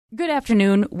Good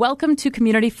afternoon. Welcome to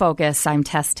Community Focus. I'm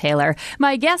Tess Taylor.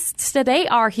 My guests today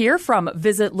are here from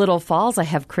Visit Little Falls. I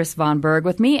have Chris Von Berg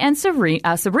with me and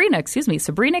Sabrina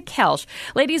Kelsch.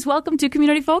 Ladies, welcome to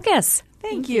Community Focus.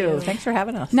 Thank you. Thanks for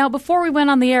having us. Now, before we went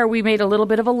on the air, we made a little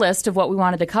bit of a list of what we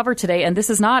wanted to cover today, and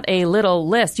this is not a little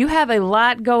list. You have a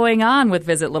lot going on with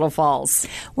Visit Little Falls.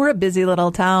 We're a busy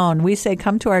little town. We say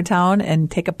come to our town and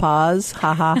take a pause,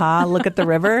 ha, ha, ha, look at the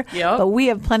river. Yep. But we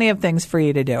have plenty of things for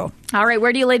you to do. All right,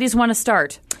 where do you ladies want to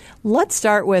start? Let's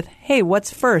start with, hey,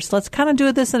 what's first? Let's kind of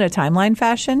do this in a timeline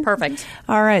fashion. Perfect.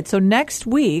 All right, so this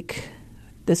week,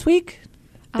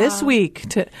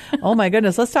 oh my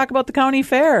goodness, let's talk about the county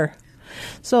fair.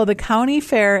 So the county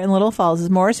fair in Little Falls is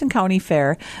Morrison County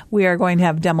Fair. We are going to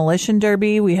have demolition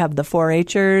derby. We have the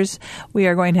 4-H'ers. We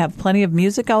are going to have plenty of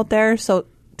music out there. So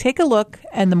take a look,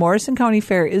 and the Morrison County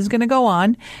Fair is going to go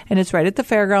on, and it's right at the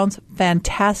fairgrounds.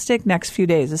 Fantastic next few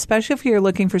days, especially if you're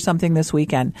looking for something this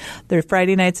weekend. Their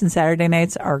Friday nights and Saturday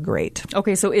nights are great.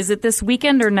 Okay, so is it this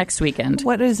weekend or next weekend?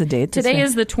 What is the date? Today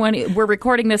is the 20th. We're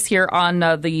recording this here on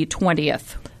the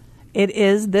 20th. It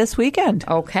is this weekend.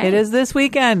 Okay. It is this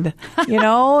weekend.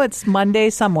 It's Monday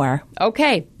somewhere.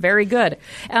 Okay, very good.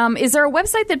 Is there a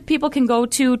website that people can go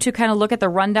to kind of look at the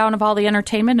rundown of all the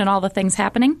entertainment and all the things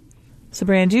happening?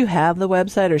 Sabrina, do you have the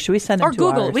website, or should we send them to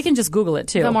Google? Ours? We can just Google it,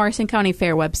 too. The Morrison County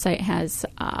Fair website has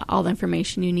all the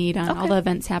information you need on all the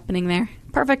events happening there.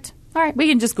 Perfect. All right, we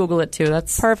can just Google it, too.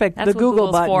 That's perfect. That's the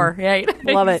Google button. For, right?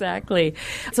 Love it. Exactly.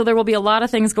 So there will be a lot of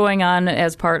things going on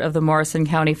as part of the Morrison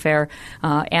County Fair.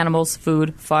 Animals,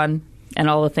 food, fun, and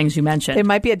all the things you mentioned. It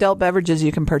might be adult beverages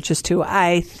you can purchase, too,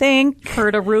 I think.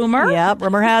 Heard a rumor? Yep,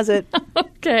 rumor has it.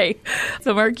 Okay.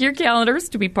 So mark your calendars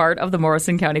to be part of the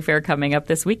Morrison County Fair coming up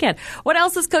this weekend. What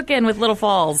else is cooking with Little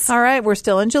Falls? All right, we're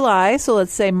still in July, so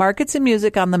let's say Markets and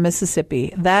Music on the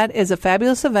Mississippi. That is a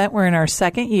fabulous event. We're in our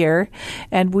second year,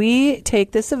 and we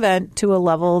take this event to a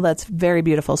level that's very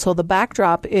beautiful. So the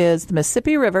backdrop is the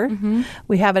Mississippi River. Mm-hmm.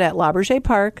 We have it at Labergé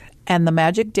Park. And the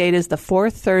magic date is the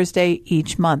fourth Thursday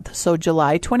each month. So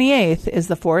July 28th is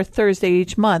the fourth Thursday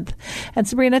each month. And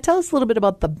Sabrina, tell us a little bit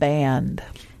about the band.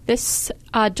 This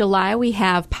July, we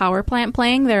have Power Plant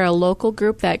playing. They're a local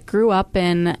group that grew up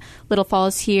in Little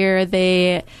Falls here.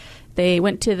 They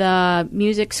went to the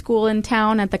music school in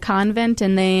town at the convent,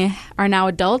 and they are now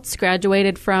adults,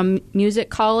 graduated from music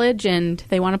college, and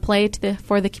they want to play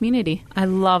for the community. I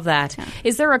love that. Yeah.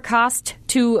 Is there a cost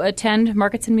to attend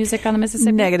Markets and Music on the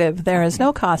Mississippi? Negative. There is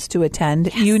no cost to attend.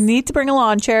 Yes. You need to bring a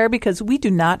lawn chair because we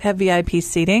do not have VIP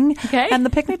seating. Okay. And the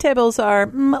picnic tables are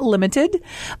limited,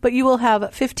 but you will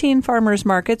have 15 farmers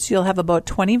markets. You'll have about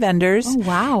 20 vendors. Oh,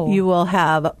 wow. You will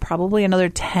have probably another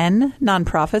 10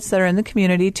 nonprofits that are in the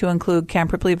community, to include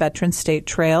Camp Ripley Veterans State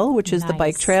Trail, which is the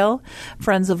bike trail,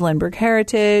 Friends of Lindbergh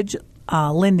Heritage,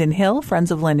 Linden Hill,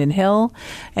 Friends of Linden Hill.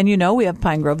 And we have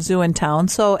Pine Grove Zoo in town.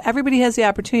 So everybody has the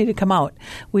opportunity to come out.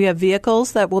 We have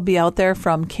vehicles that will be out there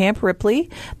from Camp Ripley,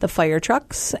 the fire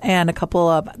trucks, and a couple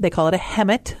of, they call it a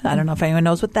Hemet. I don't know if anyone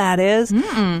knows what that is.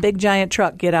 Big giant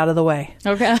truck, get out of the way.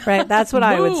 Okay. Right? That's what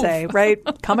I would say, right?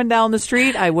 Coming down the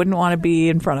street, I wouldn't want to be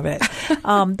in front of it.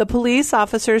 The police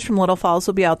officers from Little Falls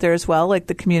will be out there as well, like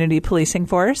the community policing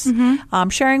force,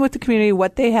 sharing with the community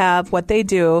what they have, what they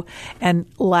do. And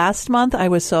last month, I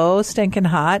was so stinking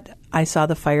hot. I saw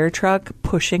the fire truck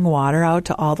pushing water out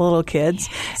to all the little kids.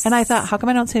 Yes. And I thought, how come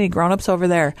I don't see any grown-ups over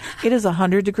there? It is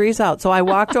 100 degrees out. So I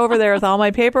walked over there with all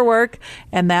my paperwork,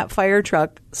 and that fire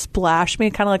truck splashed me,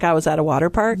 kind of like I was at a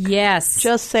water park. Yes.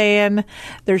 Just saying.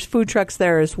 There's food trucks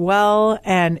there as well,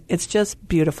 and it's just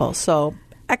beautiful. So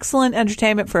excellent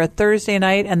entertainment for a Thursday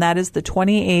night, and that is the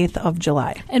 28th of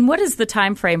July. And what is the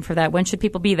time frame for that? When should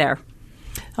people be there?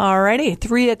 Alrighty,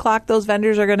 3 o'clock those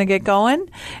vendors are going to get going,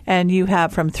 and you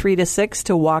have from 3 to 6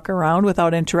 to walk around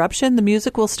without interruption. The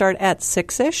music will start at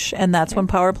 6-ish, and that's when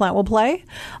Power Plant will play.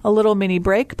 A little mini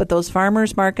break, but those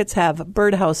farmers markets have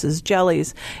birdhouses,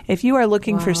 jellies. If you are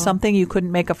looking for something you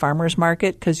couldn't make a farmers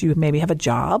market because you maybe have a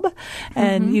job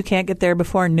and you can't get there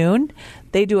before noon,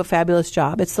 they do a fabulous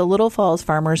job. It's the Little Falls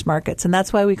Farmers Markets, and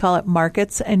that's why we call it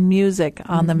Markets and Music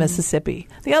on the Mississippi.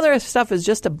 The other stuff is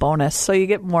just a bonus, so you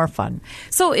get more fun.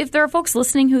 So if there are folks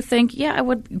listening who think,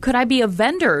 could I be a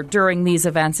vendor during these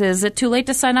events? Is it too late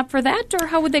to sign up for that, or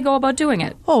how would they go about doing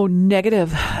it? Oh,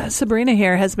 negative. Sabrina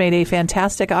here has made a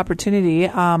fantastic opportunity.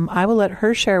 I will let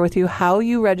her share with you how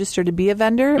you register to be a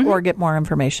vendor or get more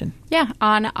information. Yeah,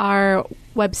 on our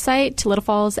website,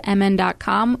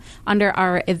 littlefallsmn.com, under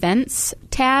our events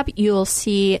tab, you'll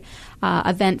see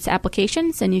events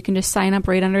applications, and you can just sign up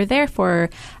right under there for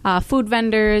food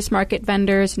vendors, market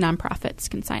vendors, nonprofits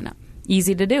can sign up.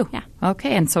 Easy to do. Yeah.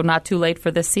 Okay, and so not too late for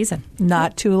this season.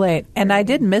 Not too late. And I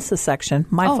did miss a section.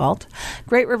 My fault.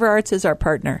 Great River Arts is our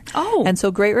partner. Oh. And so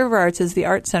Great River Arts is the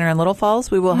art center in Little Falls.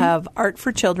 We will have art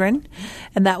for children,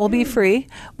 and that will be free.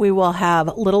 We will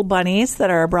have little bunnies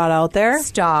that are brought out there.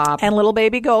 Stop. And little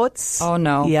baby goats. Oh,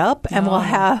 no. Yep. And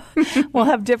we'll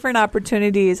have different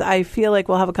opportunities. I feel like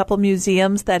we'll have a couple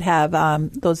museums that have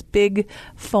those big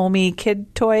foamy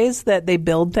kid toys that they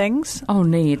build things. Oh,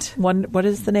 neat. What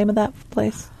is the name of that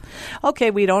place?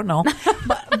 Okay, we don't know.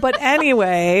 but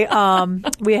anyway,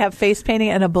 we have face painting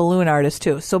and a balloon artist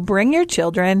too. So bring your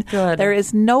children. Good. There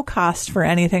is no cost for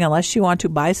anything unless you want to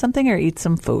buy something or eat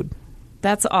some food.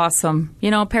 That's awesome.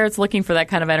 Parents looking for that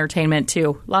kind of entertainment,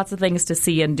 too. Lots of things to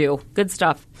see and do. Good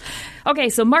stuff. Okay,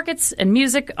 so markets and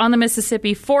music on the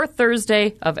Mississippi, 4th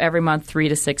Thursday of every month, 3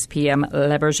 to 6 p.m.,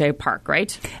 Le Bourget Park,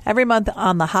 right? Every month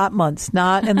on the hot months,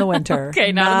 not in the winter.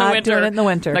 Okay, not in the winter. Doing it in the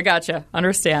winter. I gotcha.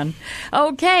 Understand.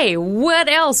 Okay, what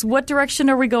else? What direction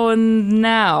are we going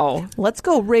now? Let's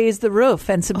go raise the roof,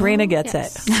 and Sabrina gets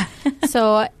it.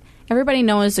 So everybody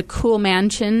knows the cool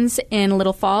mansions in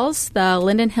Little Falls, the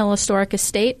Linden Hill Historic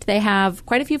Estate. They have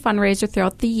quite a few fundraisers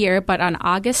throughout the year, but on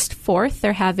August 4th,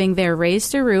 they're having their Raise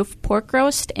the Roof pork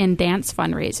roast and dance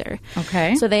fundraiser.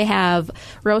 Okay. So they have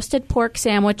roasted pork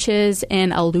sandwiches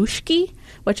and alushki,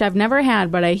 which I've never had,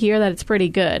 but I hear that it's pretty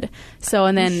good. So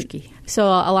a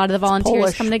lot of the volunteers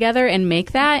Polish. come together and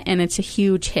make that, and it's a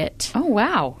huge hit. Oh,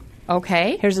 wow.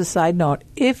 Okay. Here's a side note.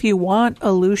 If you want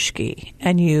alushki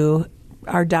and you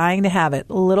are dying to have it,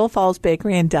 Little Falls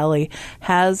Bakery and Deli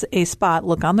has a spot.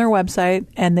 Look on their website,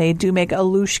 and they do make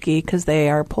alushki because they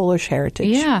are Polish heritage.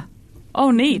 Yeah.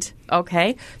 Oh, neat.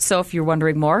 Okay. So if you're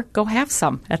wondering more, go have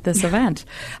some at this event.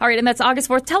 All right, and that's August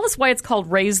 4th. Tell us why it's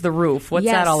called Raise the Roof. What's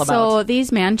that all about? So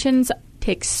these mansions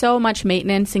take so much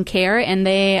maintenance and care, and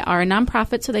they are a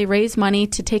nonprofit, so they raise money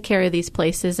to take care of these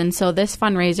places. And so this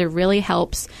fundraiser really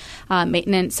helps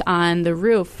maintenance on the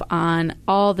roof, on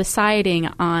all the siding,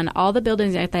 on all the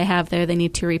buildings that they have there. They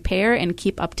need to repair and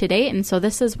keep up to date. And so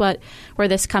this is where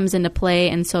this comes into play.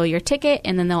 And so your ticket,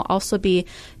 and then they'll also be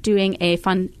doing a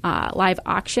fun live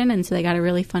auction. And so they got a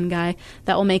really fun guy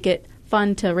that will make it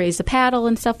fun to raise the paddle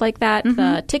and stuff like that. Mm-hmm.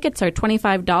 The tickets are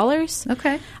 $25.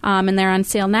 Okay. And they're on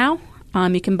sale now.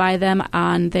 You can buy them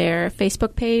on their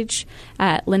Facebook page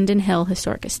at Linden Hill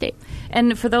Historic Estate.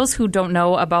 And for those who don't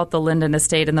know about the Linden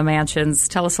Estate and the mansions,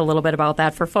 tell us a little bit about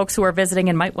that for folks who are visiting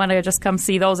and might want to just come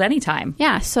see those anytime.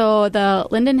 Yeah, so the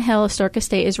Linden Hill Historic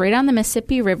Estate is right on the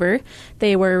Mississippi River.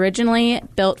 They were originally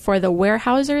built for the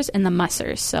Warehousers and the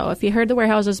Mussers. So if you heard the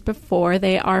Warehousers before,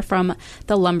 they are from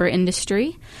the lumber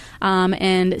industry.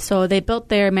 And so they built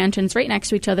their mansions right next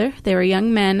to each other. They were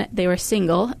young men. They were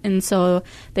single. And so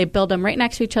they built them right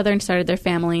next to each other and started their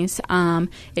families.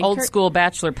 Old school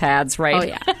bachelor pads, right? Oh,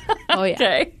 yeah. Oh, yeah.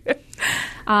 Okay.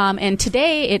 And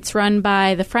today it's run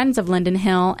by the Friends of Linden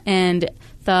Hill, and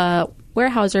the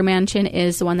Warehouser Mansion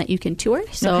is the one that you can tour.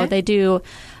 So they do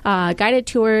guided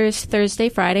tours Thursday,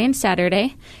 Friday, and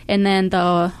Saturday. And then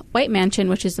the White Mansion,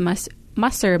 which is the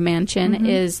Musser Mansion,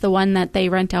 is the one that they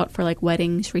rent out for like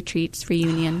weddings, retreats,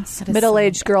 reunions.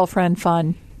 Middle-aged girlfriend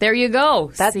fun. There you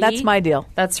go. That's my deal.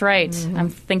 That's right. Mm-hmm. I'm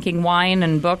thinking wine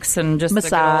and books and just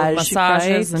massages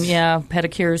right? and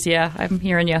pedicures. Yeah, I'm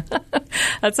hearing you.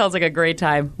 That sounds like a great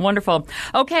time. Wonderful.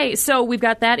 Okay, so we've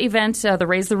got that event, the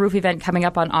Raise the Roof event, coming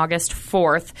up on August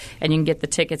 4th, and you can get the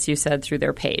tickets, you said, through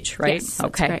their page, right? Yes,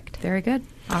 that's correct. Very good.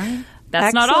 All right.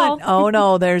 That's Excellent. not all. Oh,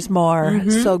 no, there's more.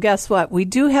 So guess what? We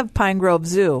do have Pine Grove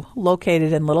Zoo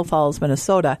located in Little Falls,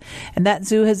 Minnesota. And that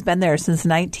zoo has been there since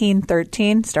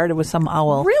 1913. Started with some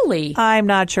owl. Really? I'm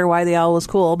not sure why the owl was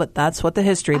cool, but that's what the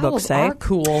history books say. Owls are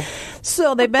cool.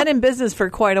 So they've been in business for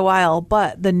quite a while,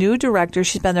 but the new director,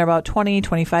 she's been there about 20,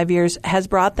 25 years, has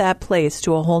brought that place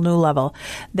to a whole new level.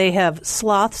 They have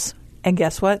sloths. And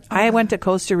guess what? I went to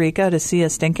Costa Rica to see a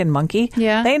stinking monkey.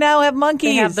 Yeah. They now have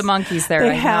monkeys. They have the monkeys there.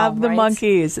 They have the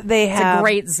monkeys. They have a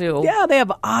great zoo. Yeah, they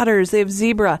have otters. They have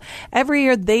zebra. Every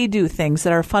year they do things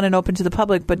that are fun and open to the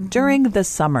public. But during the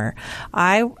summer,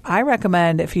 I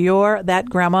recommend if you're that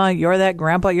grandma, you're that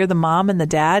grandpa, you're the mom and the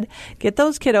dad, get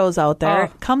those kiddos out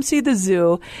there. Oh. Come see the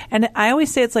zoo. And I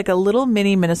always say it's like a little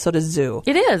mini Minnesota zoo.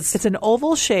 It is. It's an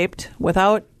oval shaped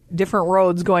without different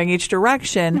roads going each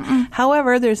direction.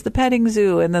 However, there's the petting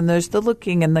zoo, and then there's the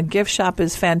looking, and the gift shop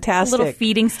is fantastic. Little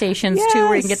feeding stations, too,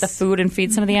 where you can get the food and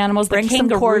feed some of the animals. Bring the some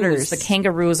quarters. The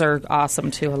kangaroos are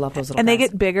awesome, too. I love those little And guys. they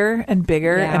get bigger and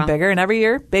bigger and bigger. And every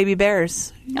year, baby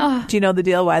bears. Oh. Do you know the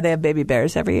deal why they have baby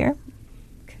bears every year?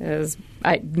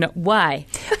 Why?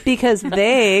 Because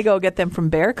they go get them from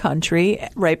Bear Country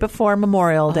right before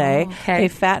Memorial Day. Okay. They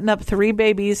fatten up 3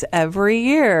 babies every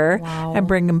year Wow. and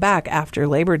bring them back after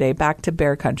Labor Day back to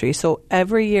Bear Country. So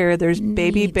every year there's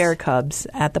baby Neat. bear cubs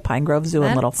at the Pine Grove Zoo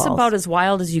in Little Falls. That's about as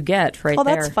wild as you get right oh,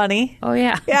 there. that's funny. Oh,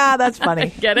 yeah. Yeah, that's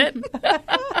funny. Get it?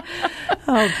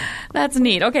 That's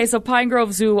neat. Okay, so Pine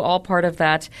Grove Zoo, all part of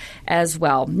that as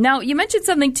well. Now, you mentioned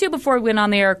something, too, before we went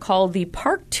on the air called the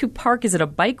Park to Park. Is it a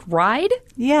bike ride?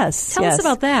 Yes. Tell us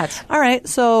about that. All right.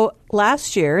 So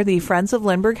last year, the Friends of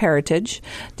Lindbergh Heritage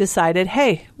decided,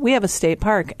 hey, we have a state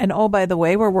park. And oh, by the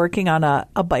way, we're working on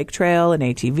a bike trail, an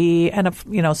ATV, and a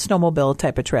snowmobile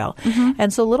type of trail. Mm-hmm.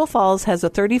 And so Little Falls has a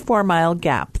 34-mile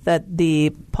gap that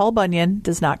the Paul Bunyan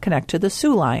does not connect to the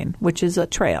Sioux Line, which is a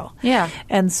trail. Yeah.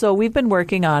 And so we've been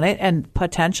working on it, and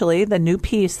potentially the new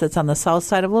piece that's on the south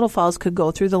side of Little Falls could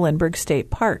go through the Lindbergh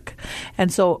State Park.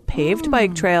 And so paved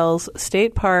bike trails,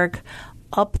 state park,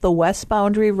 up the west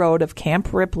boundary road of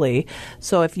Camp Ripley.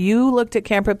 So if you looked at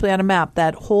Camp Ripley on a map,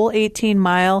 that whole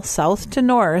 18-mile south to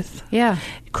north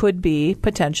could be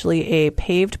potentially a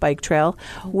paved bike trail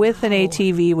with an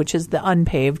ATV, which is the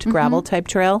unpaved gravel type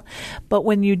trail. But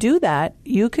when you do that,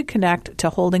 you could connect to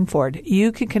Holdingford.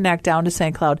 You could connect down to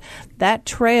St. Cloud. That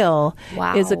trail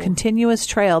is a continuous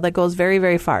trail that goes very,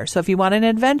 very far. So if you want an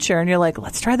adventure and you're like,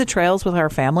 let's try the trails with our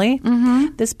family,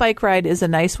 this bike ride is a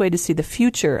nice way to see the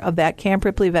future of that Camp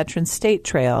Ripley Veterans State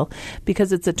Trail,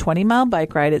 because it's a 20-mile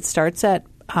bike ride. It starts at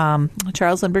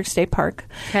Charles Lindbergh State Park,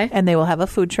 and they will have a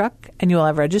food truck, and you will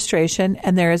have registration,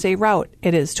 and there is a route.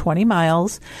 It is 20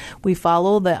 miles. We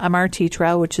follow the MRT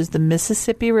Trail, which is the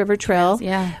Mississippi River Trail.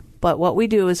 Yeah. But what we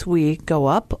do is we go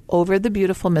up over the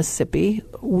beautiful Mississippi.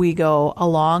 We go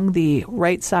along the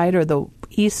right side or the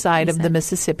east side of the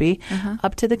Mississippi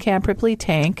up to the Camp Ripley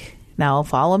tank. Now,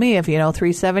 follow me if you know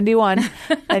 371.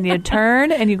 And you turn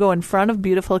and you go in front of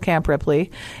beautiful Camp Ripley,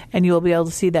 and you will be able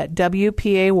to see that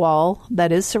WPA wall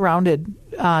that is surrounded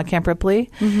Camp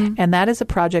Ripley. And that is a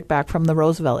project back from the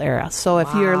Roosevelt era. So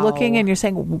if you're looking and you're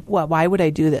saying, why would I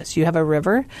do this? You have a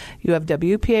river, you have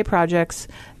WPA projects,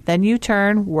 then you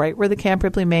turn right where the Camp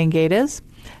Ripley main gate is.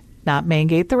 Not main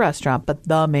gate, the restaurant, but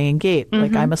the main gate.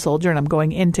 Like I'm a soldier and I'm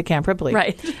going into Camp Ripley.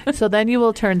 Right. So then you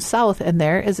will turn south, and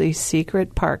there is a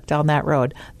secret park down that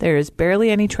road. There is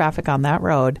barely any traffic on that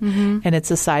road, and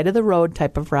it's a side of the road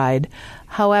type of ride.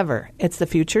 However, it's the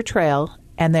future trail,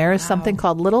 and there is something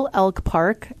called Little Elk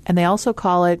Park, and they also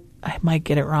call it, I might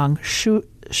get it wrong,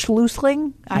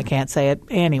 Schlusling? I can't say it.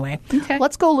 Anyway,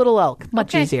 let's go Little Elk.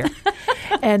 Much easier.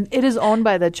 And it is owned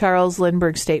by the Charles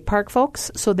Lindbergh State Park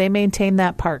folks, so they maintain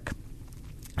that park.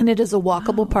 And it is a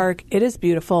walkable park. It is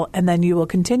beautiful. And then you will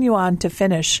continue on to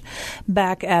finish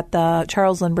back at the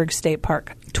Charles Lindbergh State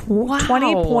Park.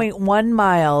 20.1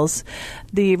 miles.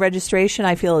 The registration,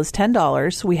 I feel, is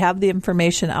 $10. We have the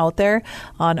information out there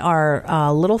on our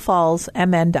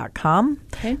littlefallsmn.com.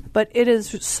 But it is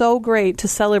so great to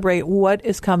celebrate what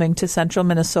is coming to central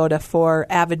Minnesota for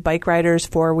avid bike riders,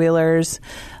 four-wheelers.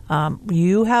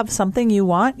 You have something you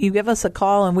want, you give us a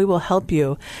call and we will help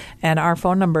you. And our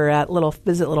phone number at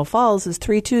Visit Little Falls is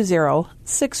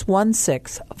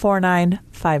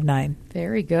 320-616-4959.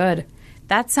 Very good.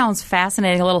 That sounds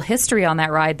fascinating. A little history on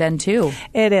that ride then, too.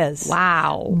 It is.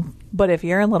 Wow. But if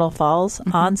you're in Little Falls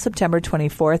on September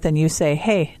 24th and you say,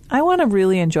 hey, I want to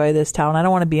really enjoy this town, I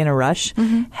don't want to be in a rush,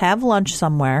 have lunch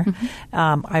somewhere,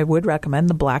 I would recommend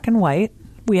the Black and White.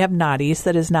 We have Noddy's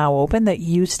that is now open that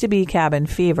used to be Cabin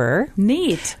Fever.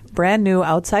 Neat. Brand new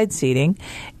outside seating.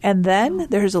 And then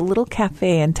there's a little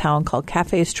cafe in town called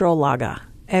Cafe Strolaga.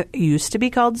 It used to be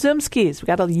called Zumski's. We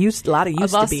got a lot of used to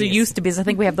be. Used to be. I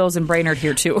think we have those in Brainerd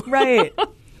here too. Right.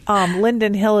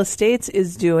 Linden Hill Estates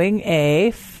is doing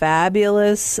a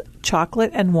fabulous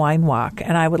chocolate and wine walk,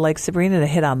 and I would like Sabrina to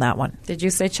hit on that one. Did you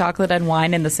say chocolate and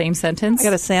wine in the same sentence? I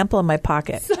got a sample in my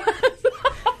pocket.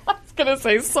 Going to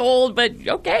say sold, but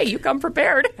okay, you come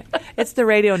prepared. It's the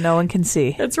radio no one can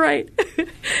see. That's right.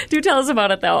 Do tell us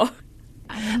about it, though.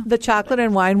 The Chocolate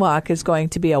and Wine Walk is going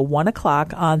to be at 1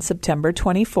 o'clock on September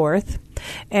 24th,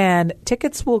 and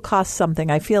tickets will cost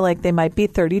something. I feel like they might be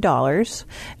 $30,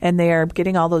 and they are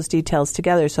getting all those details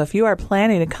together. So if you are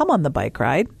planning to come on the bike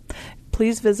ride,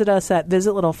 please visit us at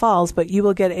Visit Little Falls, but you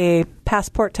will get a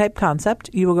passport-type concept.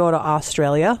 You will go to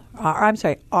Austria.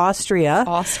 Austria.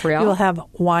 You will have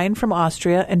wine from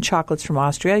Austria and chocolates from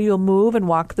Austria. You will move and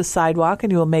walk the sidewalk,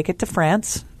 and you will make it to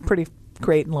France. Pretty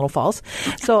great in Little Falls.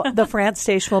 So the France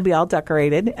station will be all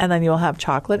decorated, and then you will have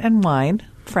chocolate and wine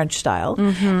French style,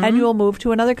 and you will move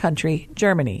to another country,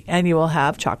 Germany, and you will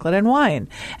have chocolate and wine.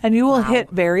 And you will hit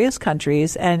various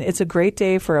countries, and it's a great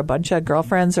day for a bunch of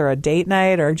girlfriends or a date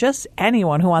night or just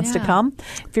anyone who wants to come.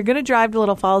 If you're going to drive to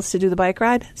Little Falls to do the bike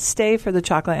ride, stay for the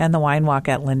chocolate and the wine walk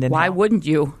at Linden Why Hill. wouldn't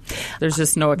you? There's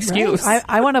just no excuse. Right.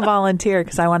 I want to volunteer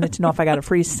because I wanted to know if I got a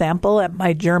free sample at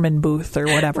my German booth or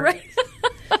whatever. Right.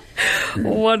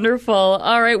 Wonderful.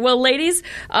 All right. Well, ladies,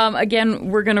 again,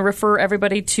 we're going to refer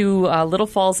everybody to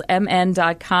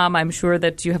littlefallsmn.com. I'm sure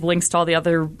that you have links to all the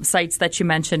other sites that you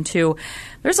mentioned, too.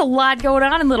 There's a lot going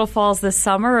on in Little Falls this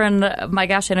summer, and my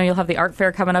gosh, I know you'll have the art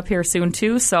fair coming up here soon,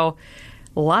 too, so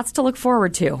lots to look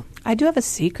forward to. I do have a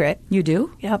secret. You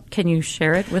do? Yep. Can you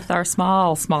share it with our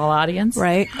small audience?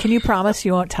 Right. Can you promise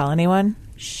you won't tell anyone?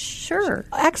 Sure.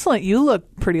 Excellent. You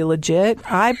look pretty legit.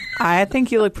 I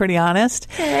think you look pretty honest.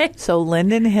 Okay. So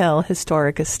Linden Hill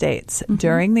Historic Estates,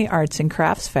 during the Arts and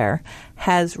Crafts Fair,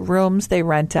 has rooms they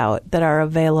rent out that are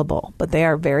available, but they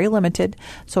are very limited.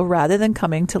 So rather than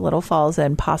coming to Little Falls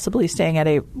and possibly staying at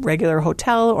a regular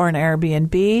hotel or an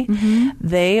Airbnb,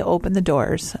 they open the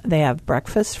doors. They have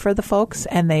breakfast for the folks,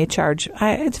 and they charge,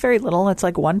 it's very little. It's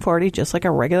like $140, just like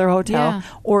a regular hotel,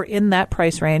 or in that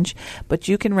price range. But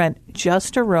you can rent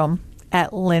just a room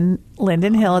at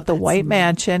Linden Hill at the White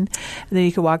Mansion. And then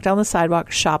you can walk down the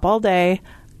sidewalk, shop all day,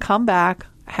 come back,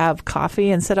 have coffee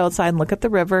and sit outside and look at the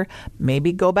river,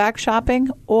 maybe go back shopping,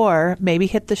 or maybe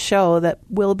hit the show that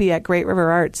will be at Great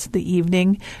River Arts the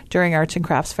evening during Arts and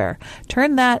Crafts Fair.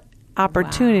 Turn that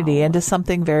opportunity into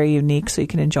something very unique so you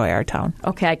can enjoy our town.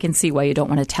 Okay, I can see why you don't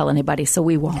want to tell anybody, so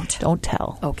we won't. Don't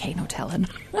tell. Okay, no telling.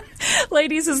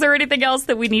 Ladies, is there anything else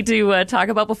that we need to talk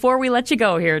about before we let you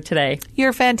go here today?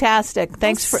 You're fantastic.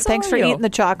 Thanks for eating the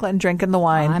chocolate and drinking the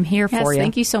wine. I'm here for you.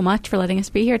 Thank you so much for letting us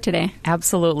be here today.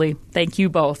 Absolutely. Thank you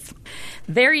both.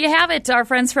 There you have it, our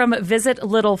friends from Visit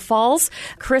Little Falls,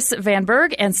 Chris Van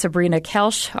Berg and Sabrina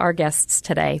Kelsch, our guests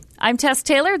today. I'm Tess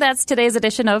Taylor. That's today's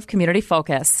edition of Community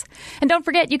Focus. And don't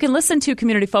forget, you can listen to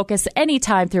Community Focus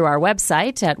anytime through our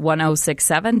website at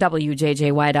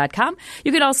 1067wjjy.com.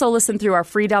 You can also listen through our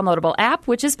free downloadable app,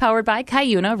 which is powered by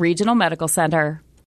Cuyuna Regional Medical Center.